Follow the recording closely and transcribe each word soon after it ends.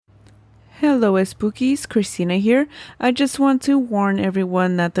Hello, Spookies. Christina here. I just want to warn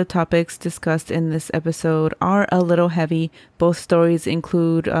everyone that the topics discussed in this episode are a little heavy. Both stories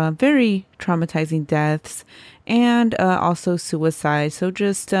include very traumatizing deaths and also suicide. So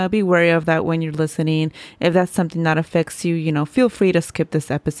just be wary of that when you're listening. If that's something that affects you, feel free to skip this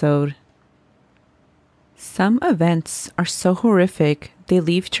episode. Some events are so horrific, they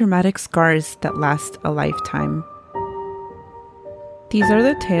leave traumatic scars that last a lifetime. These are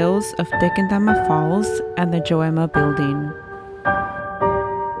the tales of Tequendama Falls and the Joema Building.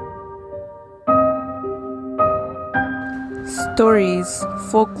 Stories,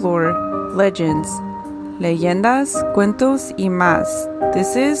 folklore, legends, leyendas, cuentos y más.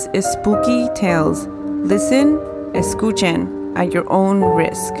 This is Spooky Tales. Listen, escuchen at your own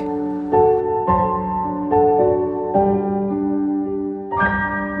risk.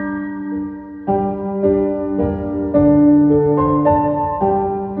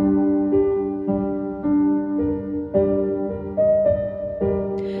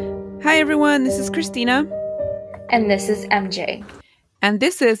 Hi everyone, this is Christina. And this is MJ. And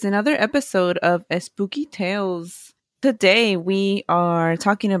this is another episode of Spooky Tales. Today we are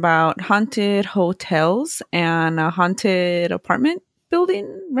talking about haunted hotels and a haunted apartment building,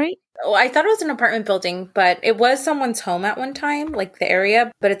 right? Oh, I thought it was an apartment building, but it was someone's home at one time, like the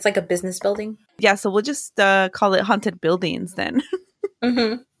area, but it's like a business building. Yeah, so we'll just call it haunted buildings then.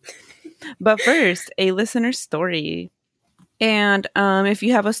 Mm-hmm. But first, a listener story. And if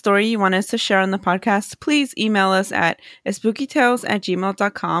you have a story you want us to share on the podcast, please email us at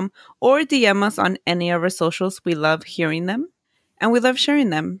spookytales@gmail.com or DM us on any of our socials. We love hearing them and we love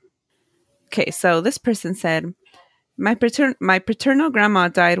sharing them. Okay, so this person said, my paternal grandma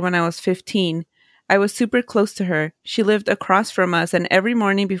died when I was 15. I was super close to her. She lived across from us, and every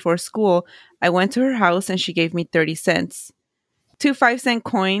morning before school, I went to her house and she gave me 30 cents. 2 5-cent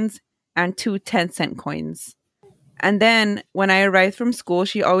coins and 2 10-cent coins. And then when I arrived from school,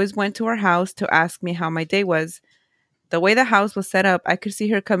 she always went to our house to ask me how my day was. The way the house was set up, I could see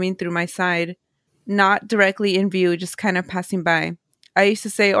her coming through my side, not directly in view, just kind of passing by. I used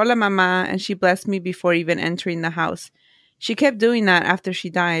to say, "Hola, mama," and she blessed me before even entering the house. She kept doing that after she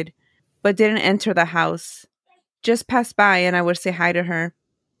died, but didn't enter the house. Just passed by and I would say hi to her.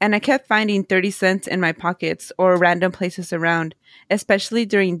 And I kept finding 30 cents in my pockets or random places around, especially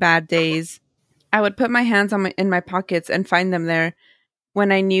during bad days. I would put my hands in my pockets and find them there when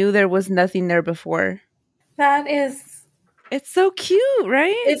I knew there was nothing there before. That is... It's so cute,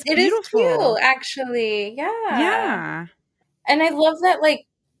 right? It is cute, actually. Yeah. Yeah. And I love that, like,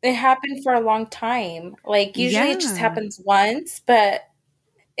 it happened for a long time. Like, usually it just happens once, but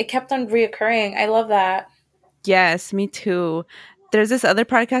it kept on reoccurring. I love that. Yes, me too. There's this other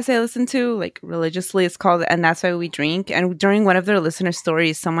podcast I listen to, like religiously, it's called And That's Why We Drink. And during one of their listener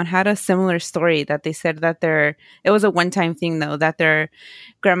stories, someone had a similar story that they said that it was a one-time thing though, that their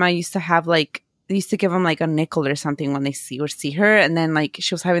grandma used to have they used to give them like a nickel or something when they see her. And then like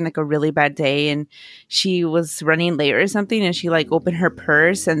she was having like a really bad day and she was running late or something. And she like opened her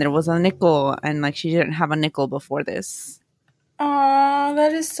purse and there was a nickel and like she didn't have a nickel before this. Aw,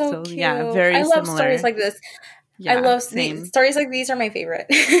 that is so cute. Yeah, very I similar. love stories like this. Yeah, I love stories like these are my favorite.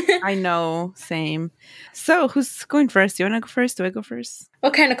 I know, same. So who's going first? Do you want to go first? Do I go first?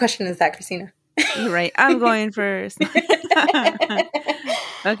 What kind of question is that, Christina? You're right. I'm going first.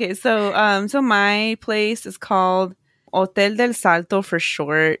 Okay, so my place is called Hotel del Salto for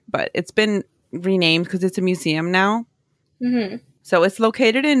short, but it's been renamed because it's a museum now. Mm-hmm. So it's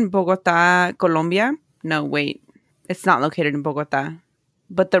located in Bogota, Colombia. No, wait. It's not located in Bogota.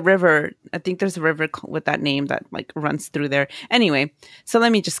 But the river, I think there's a river with that name that like runs through there. Anyway, so let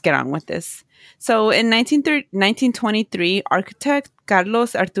me just get on with this. So in 1923, architect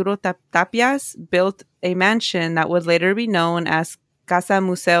Carlos Arturo Tapias built a mansion that would later be known as Casa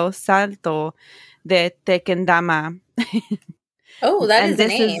Museo Salto de Tequendama. Oh, that is the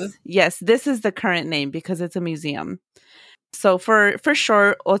name. Yes, this is the current name because it's a museum. So for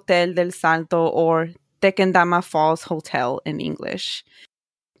short, Hotel del Salto or Tequendama Falls Hotel in English.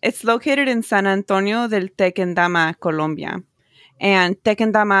 It's located in San Antonio del Tequendama, Colombia. And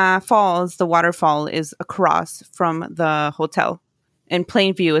Tequendama Falls, the waterfall, is across from the hotel. In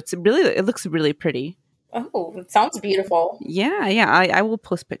plain view, it looks really pretty. Oh, it sounds beautiful. Yeah, I will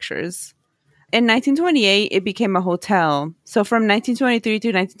post pictures. In 1928, it became a hotel. So from 1923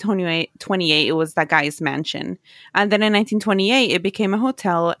 to 1928, it was that guy's mansion. And then in 1928, it became a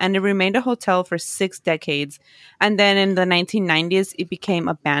hotel, and it remained a hotel for 6 decades. And then in the 1990s, it became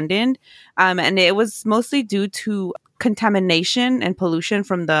abandoned. And it was mostly due to contamination and pollution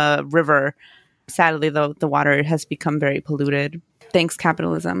from the river. Sadly, the water has become very polluted. Thanks,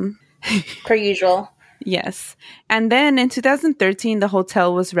 capitalism. Per usual. Yes. And then in 2013, the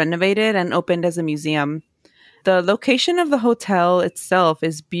hotel was renovated and opened as a museum. The location of the hotel itself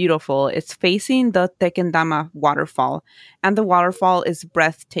is beautiful. It's facing the Tequendama waterfall, and the waterfall is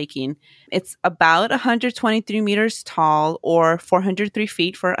breathtaking. It's about 123 meters tall, or 403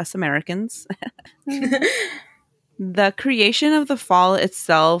 feet for us Americans. The creation of the fall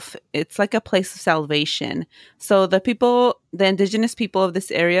itself, it's like a place of salvation. So the indigenous people of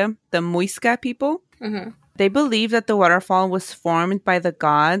this area, the Muisca people, they believe that the waterfall was formed by the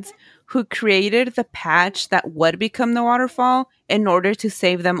gods who created the patch that would become the waterfall in order to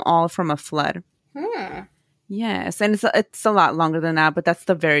save them all from a flood. Yes, and it's a lot longer than that, but that's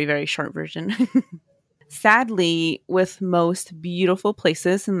the very, very short version. Sadly, with most beautiful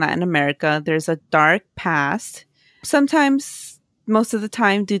places in Latin America, there's a dark past. Sometimes, most of the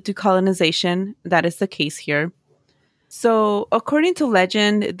time, due to colonization, that is the case here. So, according to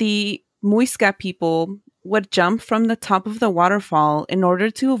legend, the Muisca people would jump from the top of the waterfall in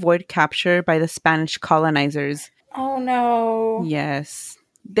order to avoid capture by the Spanish colonizers. Oh, no. Yes.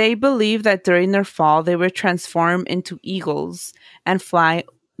 They believe that during their fall, they would transform into eagles and fly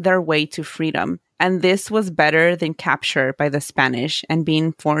their way to freedom. And this was better than capture by the Spanish and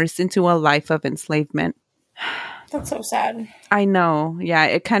being forced into a life of enslavement. That's so sad. I know. Yeah,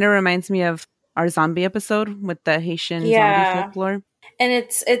 it kind of reminds me of our zombie episode with the Haitian zombie folklore. And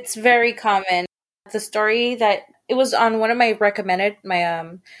it's very common. The story that it was on one of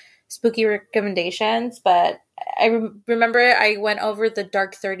my spooky recommendations, but I remember I went over the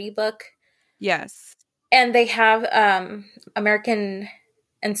Dark 30 book. Yes. And they have American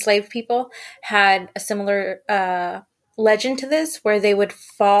enslaved people had a similar legend to this, where they would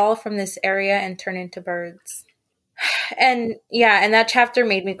fall from this area and turn into birds. And and that chapter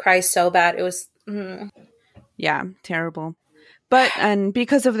made me cry so bad. It was yeah, terrible. And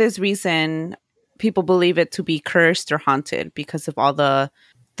because of this reason, people believe it to be cursed or haunted because of all the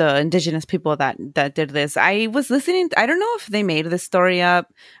indigenous people that did this. I was listening. I don't know if they made this story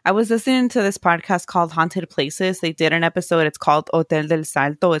up. I was listening to this podcast called Haunted Places. They did an episode. It's called Hotel del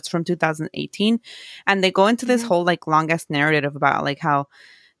Salto. It's from 2018. And they go into this whole like long ass narrative about like how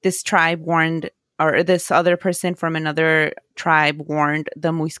this tribe warned, or this other person from another tribe warned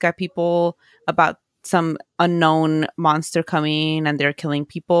the Muisca people about some unknown monster coming and they're killing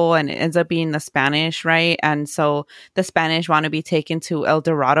people, and it ends up being the Spanish, right? And so the Spanish want to be taken to El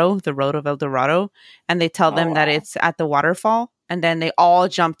Dorado, the road of El Dorado, and they tell them that it's at the waterfall, and then they all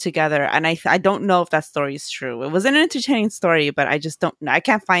jump together. And I don't know if that story is true. It was an entertaining story, but I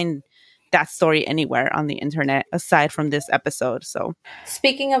can't find that story anywhere on the internet aside from this episode. So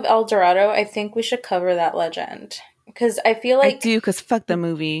speaking of El Dorado, I think we should cover that legend, because I feel like I do, because fuck the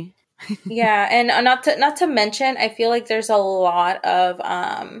movie. Yeah, and not to mention, I feel like there's a lot of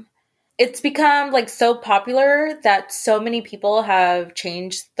it's become like so popular that so many people have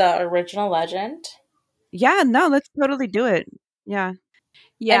changed the original legend. Yeah, no, let's totally do it. Yeah.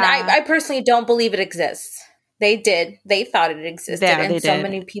 And I personally don't believe it exists. They did. They thought it existed, and so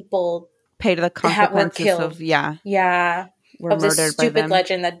many people paid the consequences of were of this stupid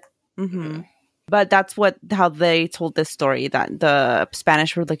legend that. Mm-hmm. But that's how they told this story, that the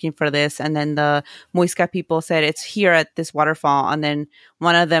Spanish were looking for this, and then the Muisca people said it's here at this waterfall, and then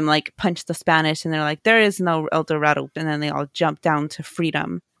one of them like punched the Spanish, and they're like, there is no El Dorado, and then they all jumped down to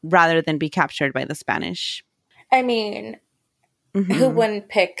freedom rather than be captured by the Spanish. I mean, who wouldn't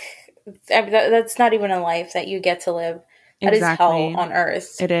pick? That's not even a life that you get to live. That is hell on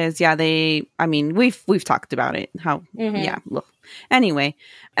earth. It is. Yeah, we've talked about it. How anyway.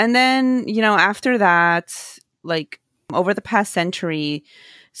 And then, after that, like over the past century,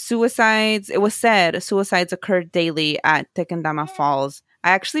 it was said suicides occurred daily at Tequendama Falls.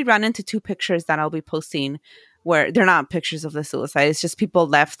 I actually ran into 2 pictures that I'll be posting where they're not pictures of the suicide. It's just people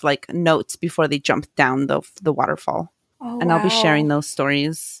left like notes before they jumped down the waterfall. And I'll be sharing those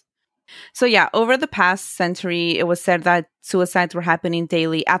stories. So yeah, over the past century, it was said that suicides were happening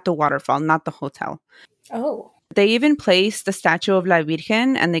daily at the waterfall, not the hotel. Oh. They even placed the statue of La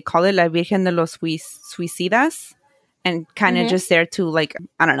Virgen, and they call it La Virgen de los Suicidas, and kind of just there to, like,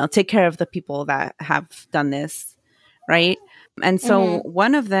 I don't know, take care of the people that have done this, right? And so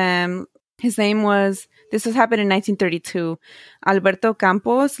one of them, this was happened in 1932. Alberto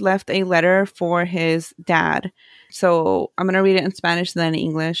Campos left a letter for his dad. So I'm going to read it in Spanish, then in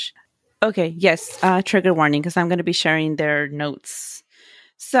English. Okay, yes, trigger warning, because I'm going to be sharing their notes.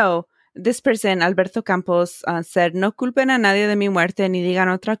 So this person, Alberto Campos, said, no culpen a nadie de mi muerte ni digan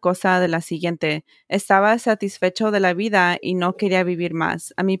otra cosa de la siguiente. Estaba satisfecho de la vida y no quería vivir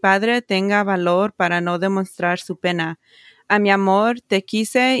más. A mi padre tenga valor para no demostrar su pena. A mi amor, te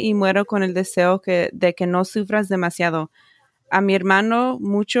quise y muero con el deseo de que no sufras demasiado. A mi hermano,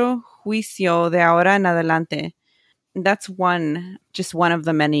 mucho juicio de ahora en adelante. That's just one of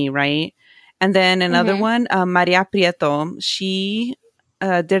the many, right? And then another one, Maria Prieto. She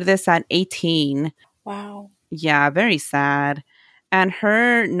did this at 18. Wow. Yeah, very sad. And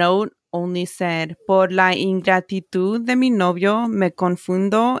her note only said, por la ingratitud de mi novio me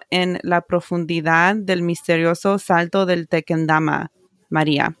confundo en la profundidad del misterioso salto del Tequendama,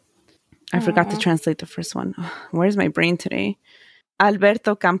 María. I forgot to translate the first one. Where's my brain today?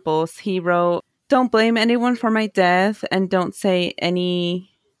 Alberto Campos, he wrote, don't blame anyone for my death and don't say anything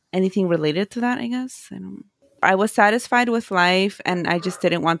related to that, I guess. I was satisfied with life and I just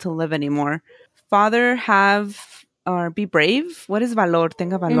didn't want to live anymore. Father, be brave. What is valor?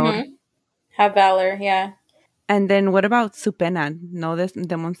 Tenga valor. Have valor, yeah. And then what about su pena? No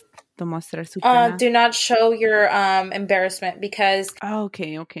demostrar su pena. Do not show your embarrassment because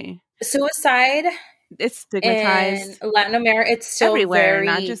okay. Suicide, it's stigmatized in Latin America. It's still everywhere,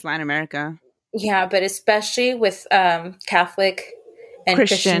 not just Latin America. Yeah, but especially with Catholic and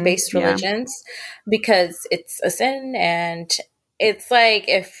Christian-based religions, because it's a sin, and it's like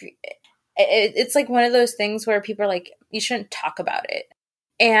it's like one of those things where people are like, you shouldn't talk about it,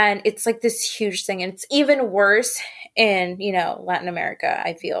 and it's like this huge thing, and it's even worse in Latin America.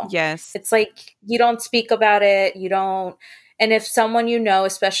 I feel it's like you don't speak about it, you don't. And if someone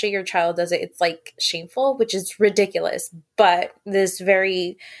especially your child, does it, it's like shameful, which is ridiculous. But this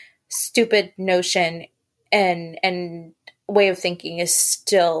very stupid notion and way of thinking is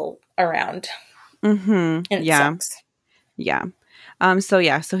still around. And it sucks.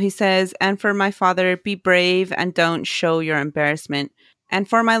 So he says, and for my father, be brave and don't show your embarrassment. And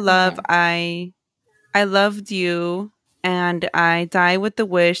for my love, I loved you and I die with the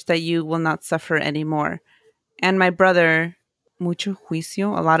wish that you will not suffer anymore. And my brother, mucho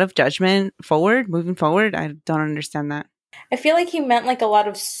juicio, a lot of judgment moving forward. I don't understand that. I feel like he meant like a lot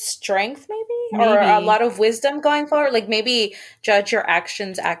of strength, maybe? Or a lot of wisdom going forward. Like maybe judge your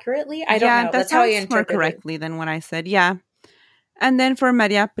actions accurately. I don't know. That's how I interpret more correctly than what I said. Yeah. And then for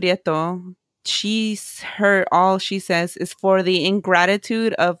Maria Prieto, all she says is, for the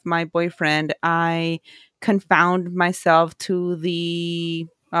ingratitude of my boyfriend, I confound myself to the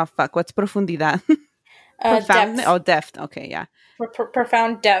what's profundidad? Profound depth. Depth. Okay, yeah.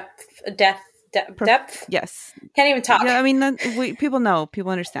 Profound depth. Depth? Yes. Can't even talk. Yeah, I mean, people know. People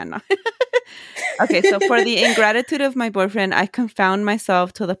understand now. Okay, so for the ingratitude of my boyfriend, I confound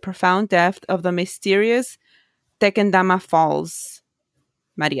myself to the profound depth of the mysterious Tequendama Falls,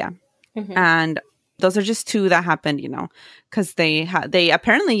 Maria. And those are just two that happened, because they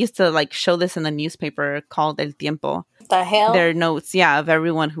apparently used to like show this in the newspaper called El Tiempo. The hell? Their notes, of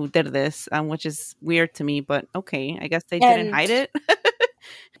everyone who did this, which is weird to me, but okay, I guess they didn't hide it.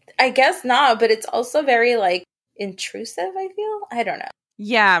 I guess not, but it's also very like intrusive, I feel. I don't know.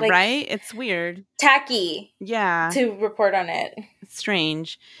 Yeah, like, right? It's weird. Tacky. Yeah. To report on it. It's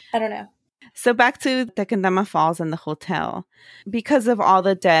strange. I don't know. So back to Tequendama Falls and the hotel. Because of all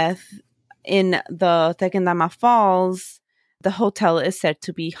the death in the Tequendama Falls, the hotel is said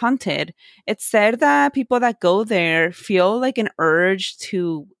to be haunted. It's said that people that go there feel like an urge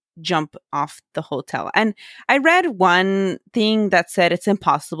to jump off the hotel. And I read one thing that said it's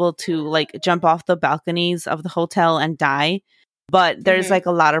impossible to like jump off the balconies of the hotel and die. But there's like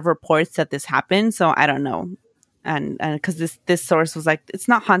a lot of reports that this happened. So I don't know. And because this source was like, it's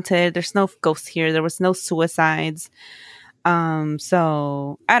not haunted. There's no ghosts here. There was no suicides.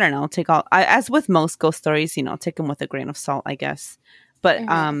 So I don't know. As with most ghost stories, take them with a grain of salt, I guess. But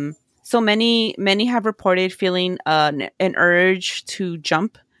so many have reported feeling an urge to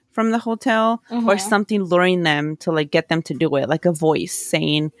jump from the hotel or something luring them to like get them to do it, like a voice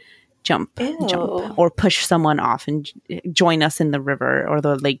saying, jump, or push someone off and join us in the river or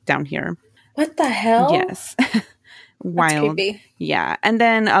the lake down here. What the hell? Yes. Wild. That's creepy. Yeah. And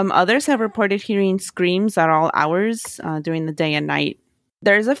then others have reported hearing screams at all hours during the day and night.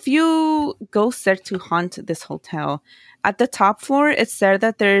 There's a few ghosts said to haunt this hotel. At the top floor, it's said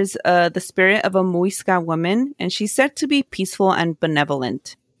that there's the spirit of a Muisca woman, and she's said to be peaceful and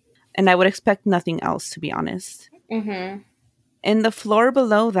benevolent. And I would expect nothing else, to be honest. In the floor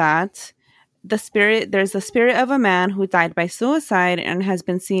below that, there's the spirit of a man who died by suicide and has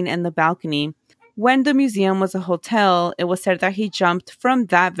been seen in the balcony. When the museum was a hotel, it was said that he jumped from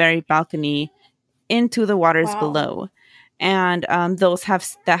that very balcony into the waters below. And those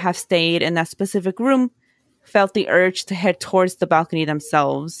that have stayed in that specific room felt the urge to head towards the balcony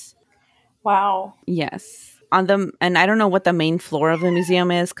themselves. Wow. Yes. and I don't know what the main floor of the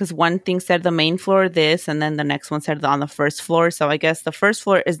museum is, because one thing said the main floor this, and then the next one said on the first floor. So I guess the first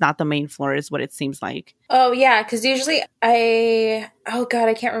floor is not the main floor, is what it seems like. Oh yeah, because usually oh god,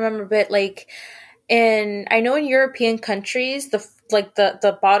 I can't remember, but like I know in European countries,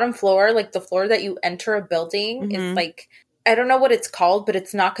 the bottom floor, like the floor that you enter a building, is like, I don't know what it's called, but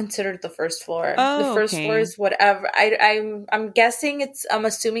it's not considered the first floor. Oh, the first floor is whatever. I'm guessing I'm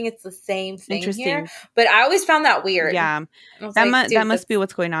assuming it's the same thing here. But I always found that weird. Yeah, that must be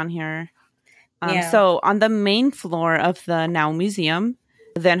what's going on here. So on the main floor of the now museum,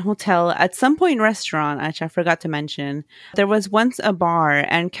 then hotel, at some point restaurant, which I forgot to mention, there was once a bar,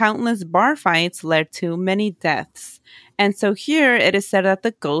 and countless bar fights led to many deaths. And so here it is said that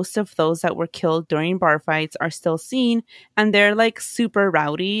the ghosts of those that were killed during bar fights are still seen, and they're like super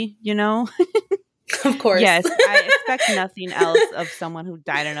rowdy, you know? Of course. Yes, I expect nothing else of someone who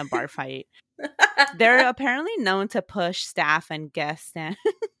died in a bar fight. They're apparently known to push staff and guests, and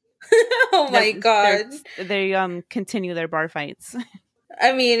oh my god, they continue their bar fights.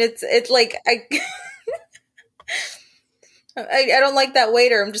 I mean, it's like I don't like that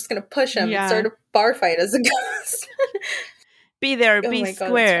waiter. I'm just gonna push him and start a bar fight as a ghost. Be there, be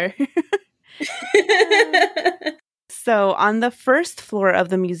square. So on the first floor of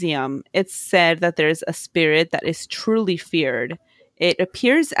the museum, it's said that there's a spirit that is truly feared. It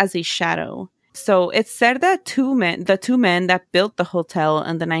appears as a shadow. So it's said that the two men that built the hotel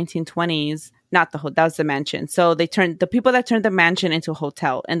in the 1920s, not the hotel, that was the mansion. So the people that turned the mansion into a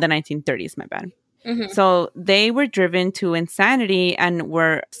hotel in the 1930s, my bad. Mm-hmm. So they were driven to insanity and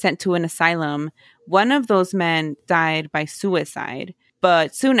were sent to an asylum. One of those men died by suicide,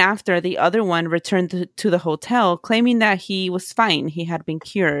 but soon after, the other one returned to the hotel, claiming that he was fine. He had been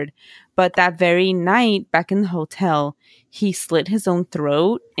cured. But that very night, back in the hotel, he slit his own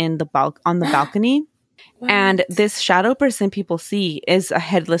throat on the balcony. And this shadow person people see is a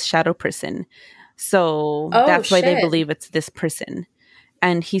headless shadow person. So that's why they believe it's this person.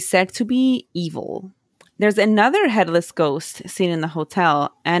 And he's said to be evil. There's another headless ghost seen in the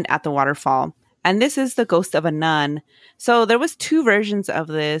hotel and at the waterfall. And this is the ghost of a nun. So there was two versions of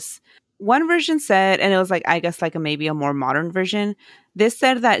this. One version said, and it was like, I guess like maybe a more modern version. This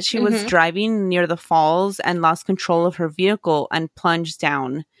said that she was driving near the falls and lost control of her vehicle and plunged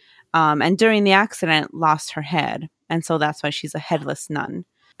down. And during the accident, lost her head. And so that's why she's a headless nun.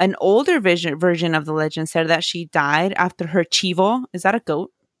 An older version of the legend said that she died after her chivo. Is that a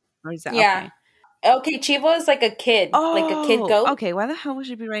goat? Or is that Okay, chivo is like a kid, like a kid goat. Okay, why the hell would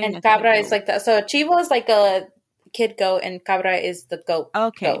you be writing? And cabra is like that. So chivo is like a kid goat, and cabra is the goat.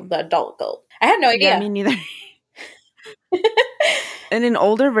 Okay, the adult goat. I had no idea. Yeah, me neither. In an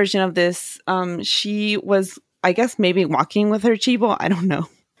older version of this, she was, I guess, maybe walking with her chivo. I don't know.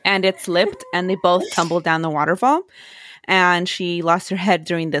 And it slipped, and they both tumbled down the waterfall. And she lost her head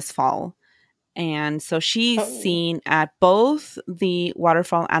during this fall. And so she's seen at both the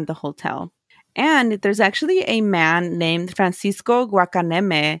waterfall and the hotel. And there's actually a man named Francisco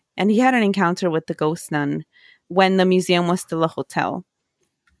Guacaneme, and he had an encounter with the ghost nun when the museum was still a hotel.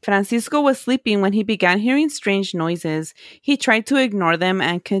 Francisco was sleeping when he began hearing strange noises. He tried to ignore them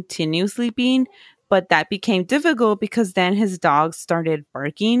and continue sleeping, but that became difficult because then his dogs started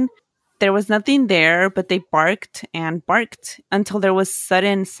barking. There was nothing there, but they barked and barked until there was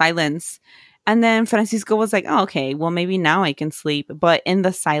sudden silence. And then Francisco was like, oh, okay, well, maybe now I can sleep. But in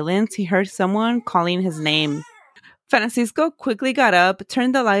the silence, he heard someone calling his name. Francisco quickly got up,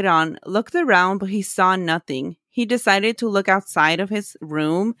 turned the light on, looked around, but he saw nothing. He decided to look outside of his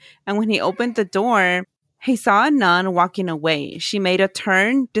room. And when he opened the door, he saw a nun walking away. She made a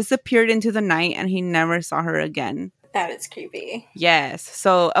turn, disappeared into the night, and he never saw her again. That is creepy. Yes.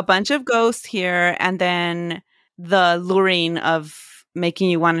 So a bunch of ghosts here, and then the luring of making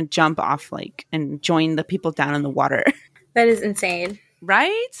you want to jump off and join the people down in the water. That is insane.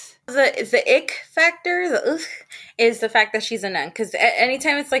 Right? The ick factor, is the fact that she's a nun. Because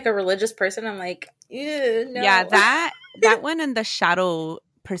anytime it's like a religious person, I'm like, ew, no. Yeah, that one and the shadow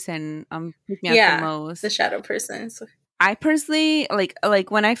person freak me out the most. The shadow person. I personally,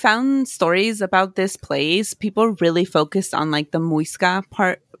 like when I found stories about this place, people really focused on like the muisca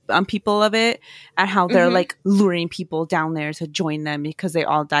part people of it and how they're like luring people down there to join them because they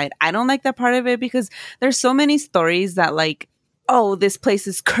all died. I don't like that part of it because there's so many stories that like, oh, this place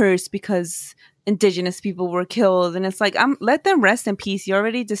is cursed because indigenous people were killed. And it's like, let them rest in peace. You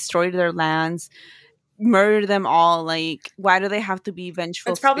already destroyed their lands, murdered them all. Like, why do they have to be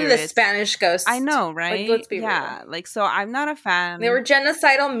vengeful? It's probably spirits? The Spanish ghosts. I know, right? Like, let's be real. Like, so I'm not a fan. They were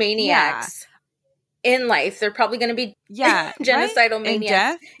genocidal maniacs. In life, they're probably going to be genocidal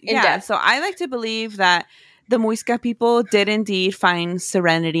maniacs in death. So I like to believe that the Muisca people did indeed find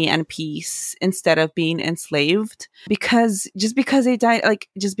serenity and peace instead of being enslaved, because just because they died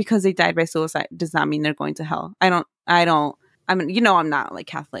by suicide does not mean they're going to hell. I mean, I'm not like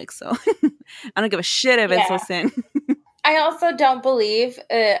Catholic, so I don't give a shit if it's a sin. I also don't believe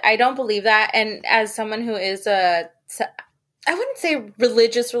that. And as someone who is I wouldn't say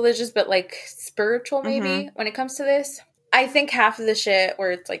religious, but like spiritual maybe when it comes to this, I think half of the shit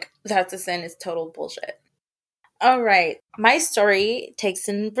where it's like, that's a sin is total bullshit. All right. My story takes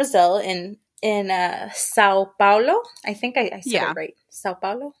in Brazil in Sao Paulo. I think I said it right. Sao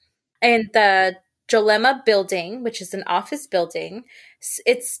Paulo. And the Jolema building, which is an office building,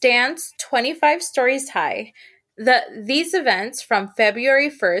 it stands 25 stories high. These events from February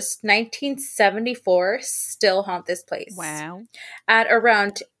 1st, 1974 still haunt this place. Wow. At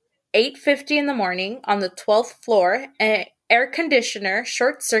around 8:50 in the morning on the 12th floor, an air conditioner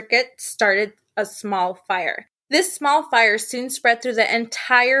short circuit started a small fire. This small fire soon spread through the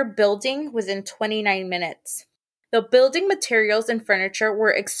entire building within 29 minutes. The building materials and furniture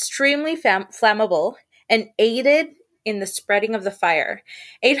were extremely flammable and aided in the spreading of the fire.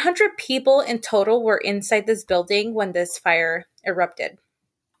 800 people in total were inside this building when this fire erupted.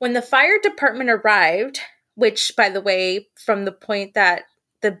 When the fire department arrived, which, by the way, from the point that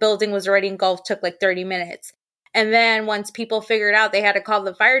the building was already engulfed, took like 30 minutes. And then once people figured out they had to call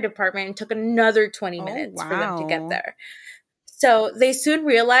the fire department, it took another 20 minutes for them to get there. So they soon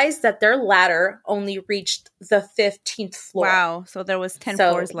realized that their ladder only reached the 15th floor. Wow. So there was 10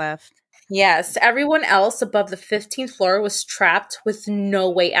 floors left. Yes. Everyone else above the 15th floor was trapped with no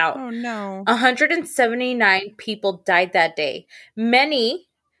way out. Oh, no. 179 people died that day. Many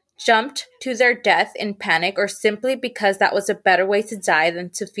jumped to their death in panic or simply because that was a better way to die than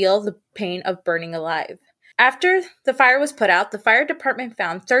to feel the pain of burning alive. After the fire was put out, the fire department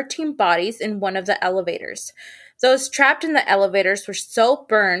found 13 bodies in one of the elevators. Those trapped in the elevators were so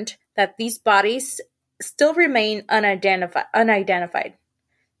burned that these bodies still remain unidentified.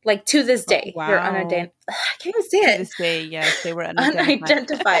 Like to this day, they're unidentified. I can't even say it. To this day, yes, they were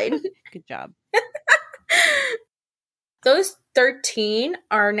unidentified. Good job. Those 13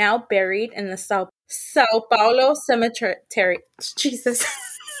 are now buried in the Sao Paulo Cemetery. Jesus.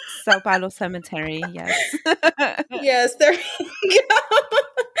 Sao Paulo Cemetery, yes. Yes, there you go.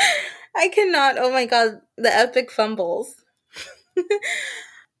 I cannot. Oh my God, the epic fumbles.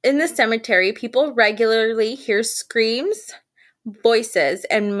 In the cemetery, people regularly hear screams, voices,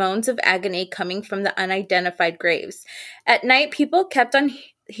 and moans of agony coming from the unidentified graves. At night, people kept on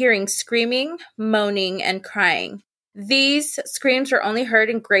hearing screaming, moaning, and crying. These screams were only heard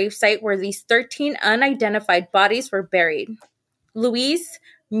in gravesite where these 13 unidentified bodies were buried. Luis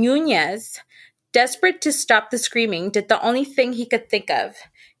Nunez, desperate to stop the screaming, did the only thing he could think of.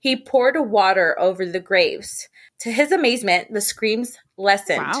 He poured water over the graves. To his amazement, the screams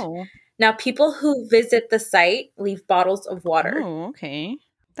lessened. Wow. Now, people who visit the site leave bottles of water. Oh, okay.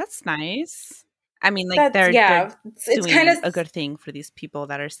 That's nice. I mean, like, they're doing kind of a good thing for these people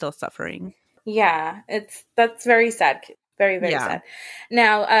that are still suffering. Yeah, that's very sad. Very, very sad.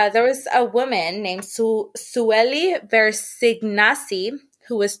 Now, there was a woman named Sueli Versignasi,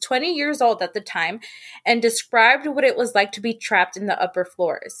 who was 20 years old at the time, and described what it was like to be trapped in the upper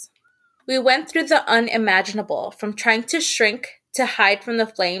floors. We went through the unimaginable, from trying to shrink to hide from the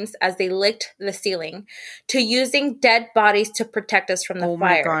flames as they licked the ceiling, to using dead bodies to protect us from the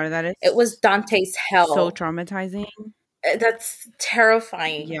fire. Oh my God, it was Dante's hell. So traumatizing. That's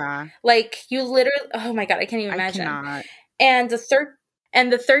terrifying. Yeah. Like, you literally, oh my God, I can't even imagine. I cannot.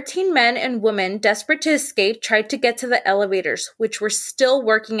 And the 13 men and women, desperate to escape, tried to get to the elevators, which were still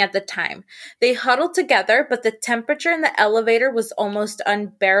working at the time. They huddled together, but the temperature in the elevator was almost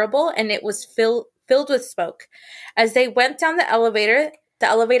unbearable, and it was filled with smoke. As they went down the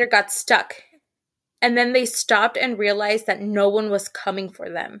elevator got stuck. And then they stopped and realized that no one was coming for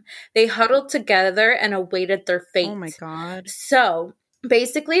them. They huddled together and awaited their fate. Oh my God. So,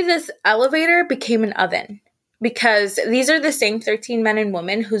 basically, this elevator became an oven. Because these are the same 13 men and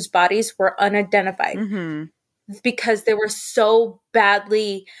women whose bodies were unidentified. Mm-hmm. Because they were so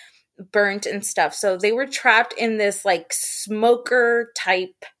badly burnt and stuff. So they were trapped in this like smoker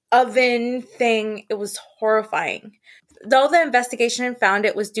type oven thing. It was horrifying. Though the investigation found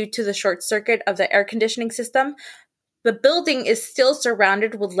it was due to the short circuit of the air conditioning system, the building is still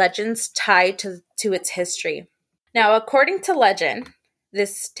surrounded with legends tied to its history. Now, according to legend,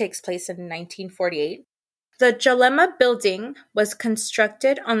 this takes place in 1948. The Jolema building was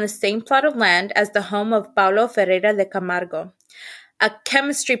constructed on the same plot of land as the home of Paulo Ferreira de Camargo. a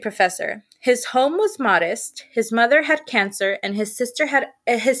chemistry professor. His home was modest. His mother had cancer, and his sisters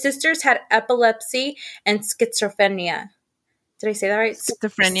had epilepsy and schizophrenia. Did I say that right?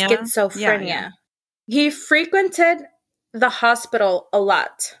 Schizophrenia. Schizophrenia. Yeah. He frequented the hospital a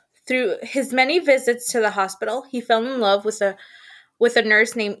lot. Through his many visits to the hospital, he fell in love with a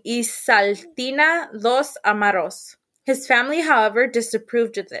nurse named Isaltina dos Amaros. His family, however,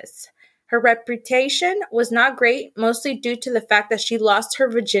 disapproved of this. Her reputation was not great, mostly due to the fact that she lost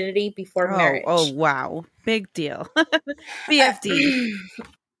her virginity before marriage. Oh, wow. Big deal. BFD.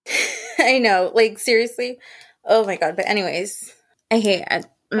 I know, like, seriously. Oh my god. But anyways, I hate it.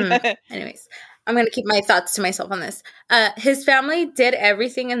 Anyways, I'm going to keep my thoughts to myself on this. His family did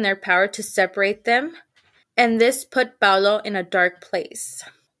everything in their power to separate them, and this put Paulo in a dark place.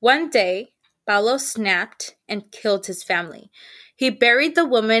 One day, Paulo snapped and killed his family. He buried the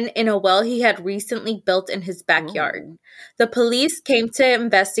woman in a well he had recently built in his backyard. Oh. The police came to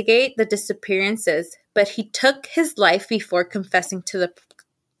investigate the disappearances, but he took his life before confessing to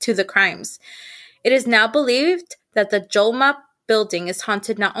the crimes. It is now believed that the Jolma building is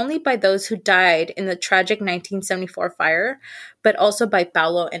haunted not only by those who died in the tragic 1974 fire, but also by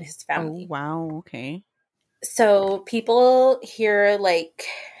Paulo and his family. Oh, wow. Okay. So people hear like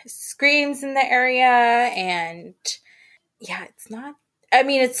screams in the area, and yeah, it's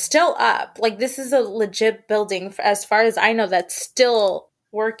still up. Like, this is a legit building, as far as I know, that's still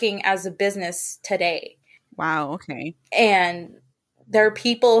working as a business today. Wow. Okay. And there are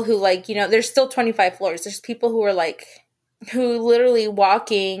people who, like, there's still 25 floors. There's people who literally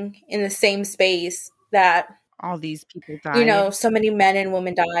walking in the same space that all these people died. So many men and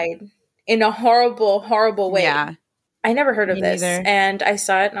women died in a horrible, horrible way. Yeah. I never heard of Me this. neither. And I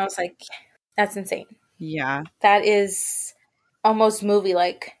saw it and I was like, that's insane. Yeah. That is almost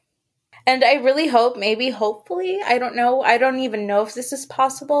movie-like. And I really hope, hopefully, I don't know. I don't even know if this is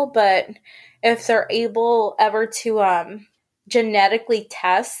possible, but if they're able ever to genetically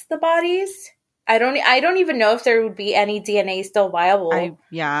test the bodies, I don't even know if there would be any DNA still viable. I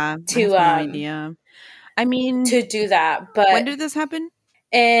have no idea. I mean, to do that. But when did this happen?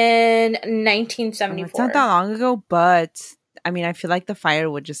 In 1974. It's not that long ago, but I mean, I feel like the fire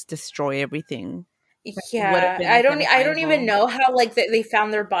would just destroy everything. Yeah, I don't even know how they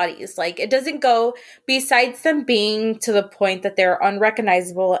found their bodies. Like, it doesn't go, besides them being to the point that they're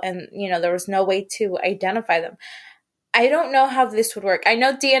unrecognizable and there was no way to identify them. I don't know how this would work. I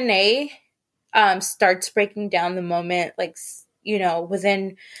know DNA starts breaking down the moment,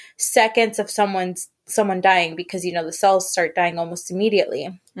 within seconds of someone dying, because the cells start dying almost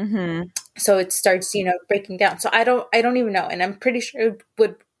immediately. Mm-hmm. So it starts breaking down. So I don't even know, and I'm pretty sure it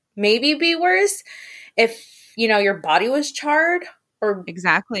would maybe be worse if your body was charred or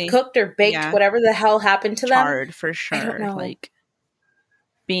exactly cooked or baked, whatever the hell happened to them. Charred for sure. I don't know. Like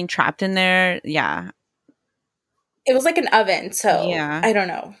being trapped in there. Yeah, it was like an oven. So yeah, I don't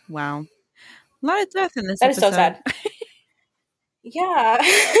know. Wow, a lot of death in this that episode. Is so sad. Yeah.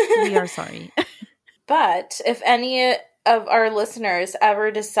 We are sorry. But if any of our listeners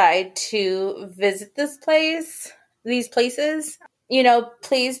ever decide to visit these places,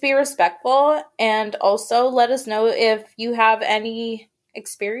 please be respectful, and also let us know if you have any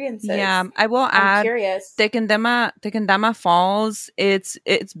experiences. Yeah, I will add. I'm curious. Tequendama Falls. It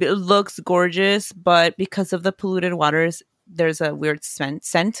looks gorgeous, but because of the polluted waters, there's a weird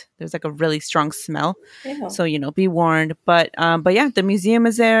scent. There's like a really strong smell. Ew. So be warned. But yeah, the museum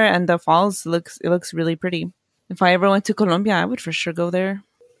is there, and the falls looks really pretty. If I ever went to Colombia, I would for sure go there.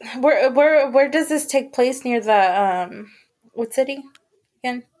 Where does this take place? Near the what city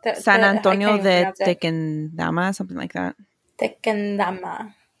again? San Antonio de Tequendama, something like that.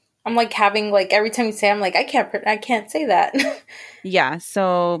 Tequendama. I'm like having every time you say it, I'm like, I can't say that. Yeah,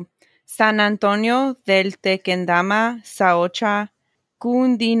 so San Antonio del Tequendama, Saocha,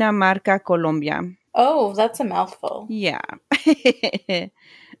 Cundinamarca, Colombia. Oh, that's a mouthful. Yeah.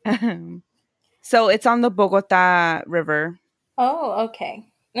 So it's on the Bogota River. Oh, okay.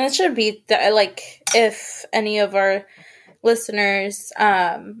 And it should be if any of our listeners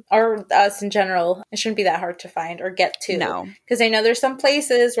or us in general, it shouldn't be that hard to find or get to. No, because I know there's some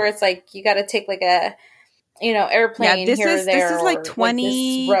places where it's you got to take a airplane here or there. This is like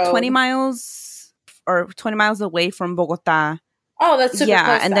 20 miles or 20 miles away from Bogota. Oh, that's super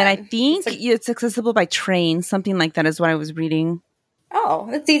close. And then I think it's accessible by train, something like that is what I was reading. Oh,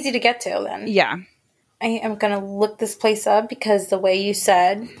 it's easy to get to then. Yeah. I am going to look this place up because the way you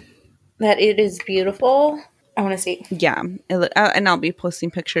said that it is beautiful, I want to see. Yeah. And I'll be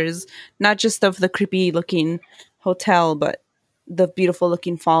posting pictures, not just of the creepy looking hotel, but the beautiful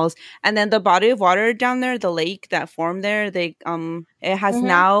looking falls. And then the body of water down there, the lake that formed there, it has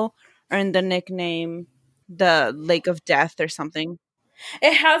now earned the nickname the Lake of Death or something.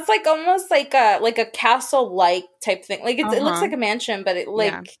 It has like almost like a castle like type thing. Like it looks like a mansion, but it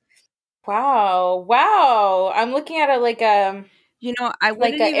like wow. I'm looking at it like I wouldn't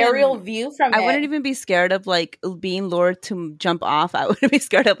like an aerial view from it. I wouldn't even be scared of like being lured to jump off. I wouldn't be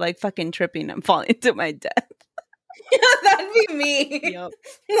scared of like fucking tripping and falling to my death. That'd be me. Yep.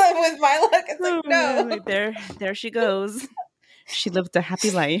 With my luck, it's like no. Like, there she goes. She lived a happy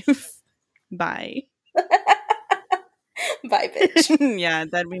life. Bye. Bye, bitch. Yeah,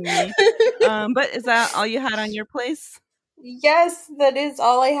 that'd be me. But is that all you had on your place? Yes, that is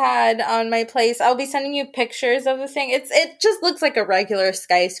all I had on my place. I'll be sending you pictures of the thing. It just looks like a regular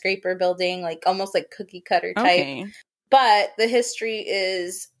skyscraper building, like almost like cookie cutter type. Okay. But the history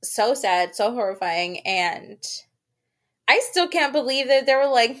is so sad, so horrifying, and I still can't believe that they were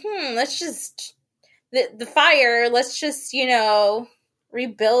like, let's just the fire, let's just,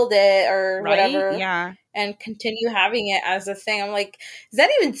 rebuild it or whatever. Yeah. And continue having it as a thing. I'm like, is that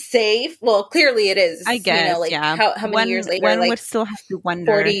even safe? Well, clearly it is. I guess, how many years later? One would still have to wonder.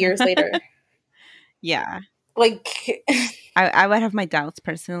 40 years later. Yeah. Like, I would have my doubts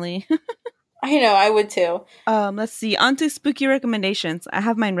personally. I know, I would too. Let's see. On to spooky recommendations. I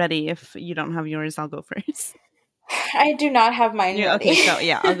have mine ready. If you don't have yours, I'll go first. I do not have mine ready. Okay, so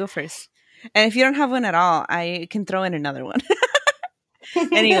yeah, I'll go first. And if you don't have one at all, I can throw in another one.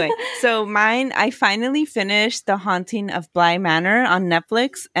 Anyway, so mine, I finally finished The Haunting of Bly Manor on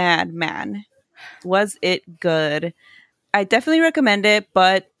Netflix, and man, was it good. I definitely recommend it,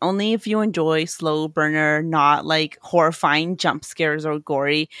 but only if you enjoy slow burner, not like horrifying jump scares or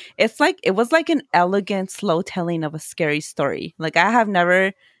gory. It was like an elegant, slow telling of a scary story. Like, I have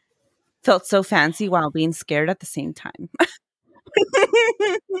never felt so fancy while being scared at the same time.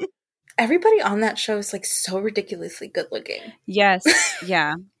 Everybody on that show is like so ridiculously good looking. Yes,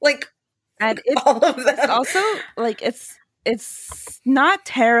 yeah. Like, and all of them. It's also like it's not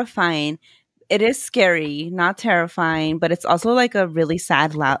terrifying. It is scary, not terrifying, but it's also like a really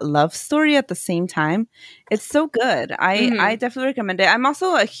sad love story at the same time. It's so good. I definitely recommend it. I'm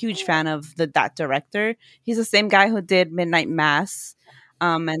also a huge fan of that director. He's the same guy who did Midnight Mass,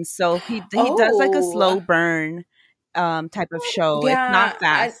 and so he does like a slow burn type of show. Yeah, it's not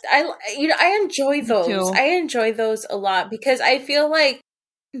fast. I enjoy those. I enjoy those a lot because I feel like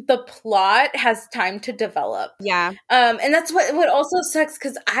the plot has time to develop. Yeah. And that's what also sucks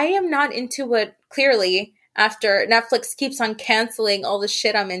because I am not into what clearly after Netflix keeps on canceling all the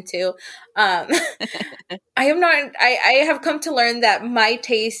shit I'm into. I have come to learn that my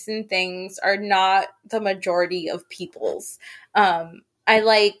tastes in things are not the majority of people's. I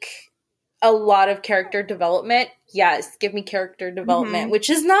like a lot of character development. Yes, give me character development, which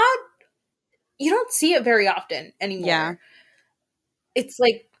is not, you don't see it very often anymore. Yeah. It's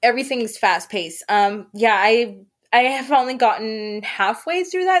like everything's fast paced. I have only gotten halfway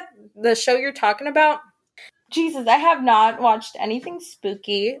through the show you're talking about. Jesus, I have not watched anything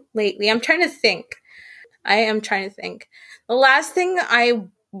spooky lately. I'm trying to think. The last thing I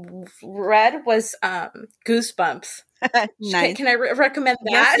read was Goosebumps. Nice. Can I recommend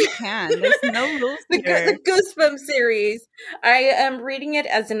that? Yes, you can. There's no rules here. The Goosebumps series. I am reading it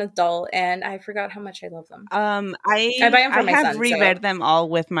as an adult, and I forgot how much I love them. I buy them for my son. I have reread them all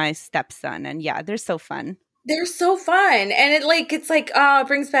with my stepson, and yeah, they're so fun. They're so fun, and it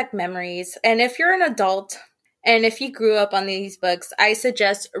brings back memories. And if you're an adult, and if you grew up on these books, I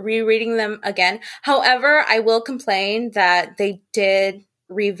suggest rereading them again. However, I will complain that they did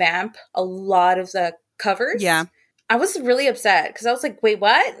revamp a lot of the covers. Yeah. I was really upset because I was like, wait,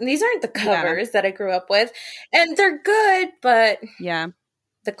 what? These aren't the covers that I grew up with. And they're good, but yeah,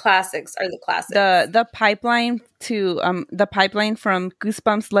 the classics are the classics. The pipeline from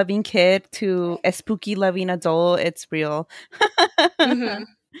Goosebumps loving kid to a spooky loving adult, it's real. Yeah.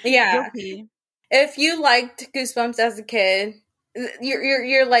 Guilty. If you liked Goosebumps as a kid,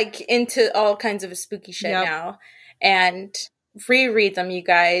 you're like into all kinds of spooky shit now. And reread them, you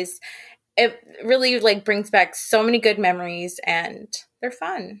guys. It really like brings back so many good memories, and they're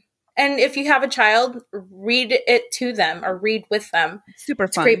fun. And if you have a child, read it to them or read with them. Super fun.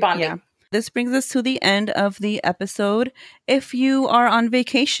 It's great bonding. Yeah. This brings us to the end of the episode. If you are on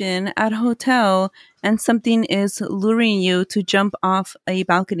vacation at a hotel and something is luring you to jump off a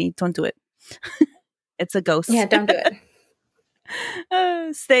balcony, don't do it. It's a ghost. Yeah, don't do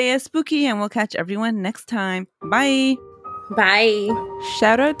it. Stay spooky, and we'll catch everyone next time. Bye. Bye.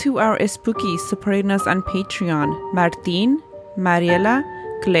 Shout out to our spookies supporting us on Patreon. Martin, Mariela,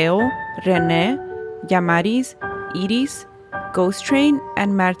 Cleo, Rene, Yamaris, Iris, Ghost Train,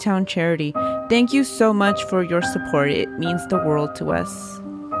 and Madtown Charity. Thank you so much for your support. It means the world to us.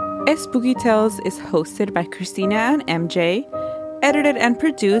 Spooky Tales is hosted by Christina and MJ, edited and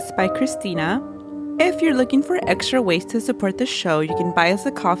produced by Christina. If you're looking for extra ways to support the show, you can buy us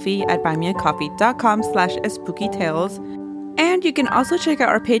a coffee at buymeacoffee.com/spookytales. And you can also check out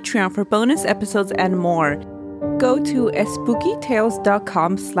our Patreon for bonus episodes and more. Go to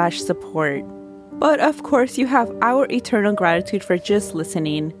spookytales.com/support. But of course, you have our eternal gratitude for just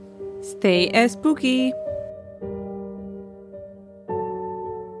listening. Stay spooky!